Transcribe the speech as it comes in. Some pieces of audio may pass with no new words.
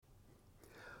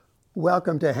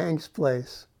Welcome to Hank's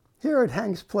Place. Here at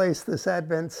Hank's Place this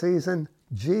Advent season,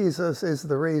 Jesus is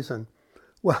the reason.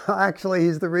 Well, actually,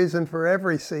 he's the reason for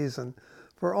every season.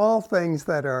 For all things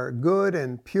that are good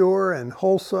and pure and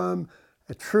wholesome,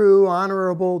 true,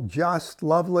 honorable, just,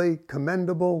 lovely,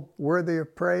 commendable, worthy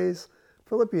of praise.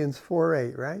 Philippians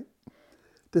 4:8, right?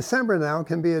 December now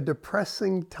can be a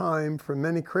depressing time for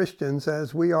many Christians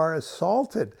as we are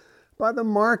assaulted by the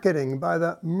marketing, by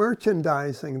the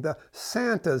merchandising, the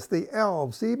Santas, the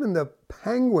elves, even the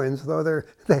penguins, though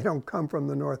they don't come from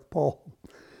the North Pole.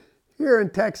 Here in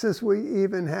Texas, we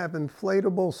even have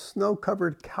inflatable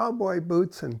snow-covered cowboy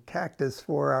boots and cactus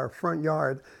for our front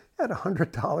yard at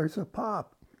 $100 a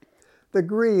pop. The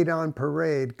greed on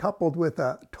parade, coupled with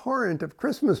a torrent of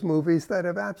Christmas movies that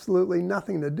have absolutely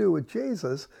nothing to do with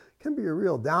Jesus, can be a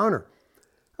real downer.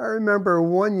 I remember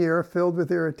one year filled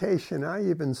with irritation. I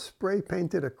even spray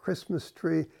painted a Christmas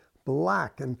tree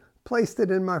black and placed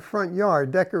it in my front yard,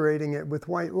 decorating it with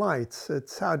white lights.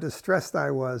 It's how distressed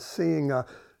I was seeing a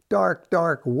dark,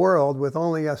 dark world with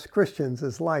only us Christians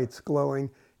as lights glowing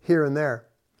here and there.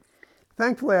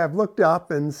 Thankfully, I've looked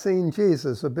up and seen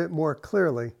Jesus a bit more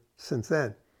clearly since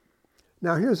then.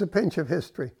 Now here's a pinch of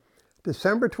history.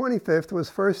 December 25th was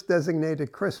first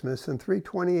designated Christmas in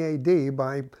 320 AD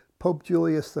by Pope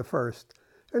Julius I,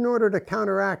 in order to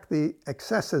counteract the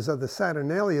excesses of the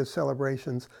Saturnalia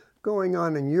celebrations going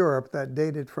on in Europe that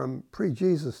dated from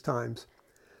pre-Jesus times.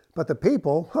 But the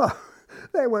people,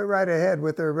 they went right ahead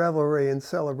with their revelry and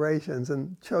celebrations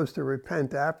and chose to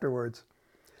repent afterwards.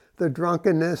 The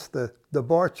drunkenness, the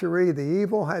debauchery, the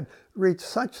evil had reached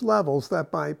such levels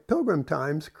that by pilgrim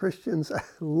times, Christians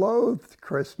loathed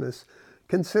Christmas,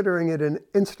 considering it an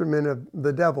instrument of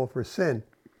the devil for sin.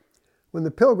 When the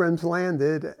Pilgrims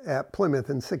landed at Plymouth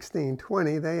in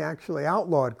 1620, they actually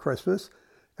outlawed Christmas.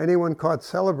 Anyone caught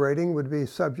celebrating would be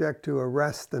subject to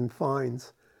arrest and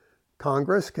fines.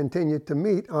 Congress continued to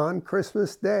meet on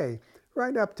Christmas Day,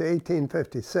 right up to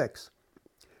 1856.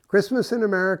 Christmas in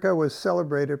America was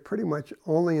celebrated pretty much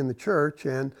only in the church,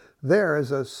 and there as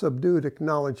a subdued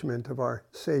acknowledgement of our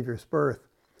Savior's birth.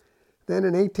 Then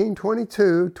in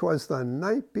 1822, 'twas the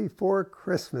night before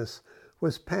Christmas,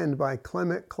 was penned by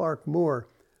Clement Clarke Moore,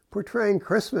 portraying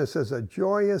Christmas as a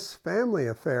joyous family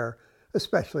affair,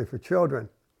 especially for children.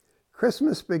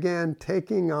 Christmas began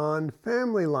taking on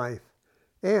family life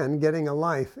and getting a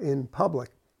life in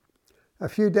public. A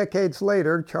few decades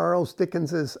later, Charles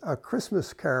Dickens's A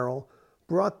Christmas Carol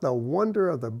brought the wonder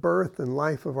of the birth and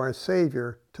life of our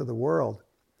Savior to the world.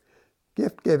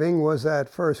 Gift giving was at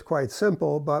first quite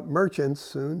simple, but merchants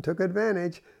soon took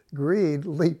advantage. Greed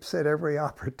leaps at every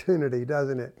opportunity,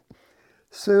 doesn't it?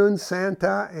 Soon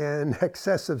Santa and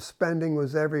excessive spending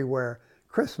was everywhere.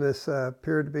 Christmas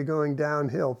appeared to be going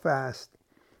downhill fast.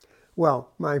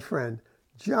 Well, my friend,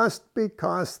 just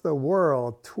because the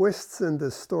world twists and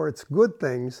distorts good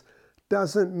things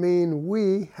doesn't mean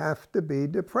we have to be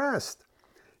depressed.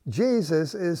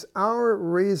 Jesus is our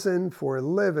reason for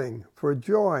living, for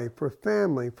joy, for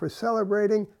family, for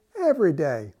celebrating every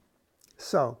day.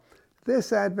 So,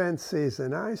 this Advent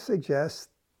season, I suggest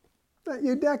that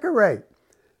you decorate.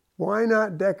 Why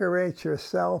not decorate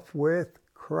yourself with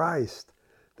Christ?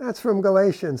 That's from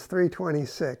Galatians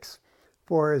 3:26.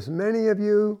 For as many of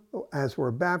you as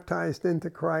were baptized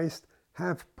into Christ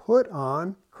have put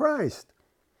on Christ.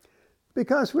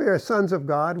 Because we are sons of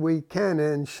God, we can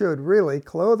and should really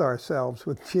clothe ourselves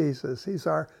with Jesus. He's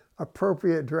our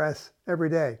appropriate dress every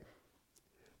day.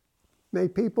 May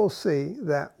people see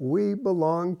that we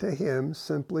belong to Him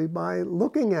simply by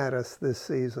looking at us this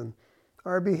season.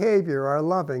 Our behavior, our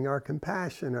loving, our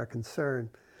compassion, our concern.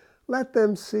 Let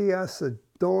them see us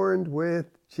adorned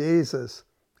with Jesus.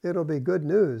 It'll be good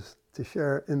news to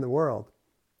share in the world.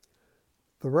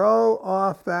 Throw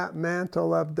off that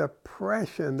mantle of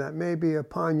depression that may be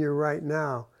upon you right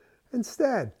now.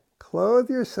 Instead, clothe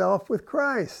yourself with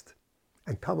Christ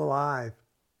and come alive.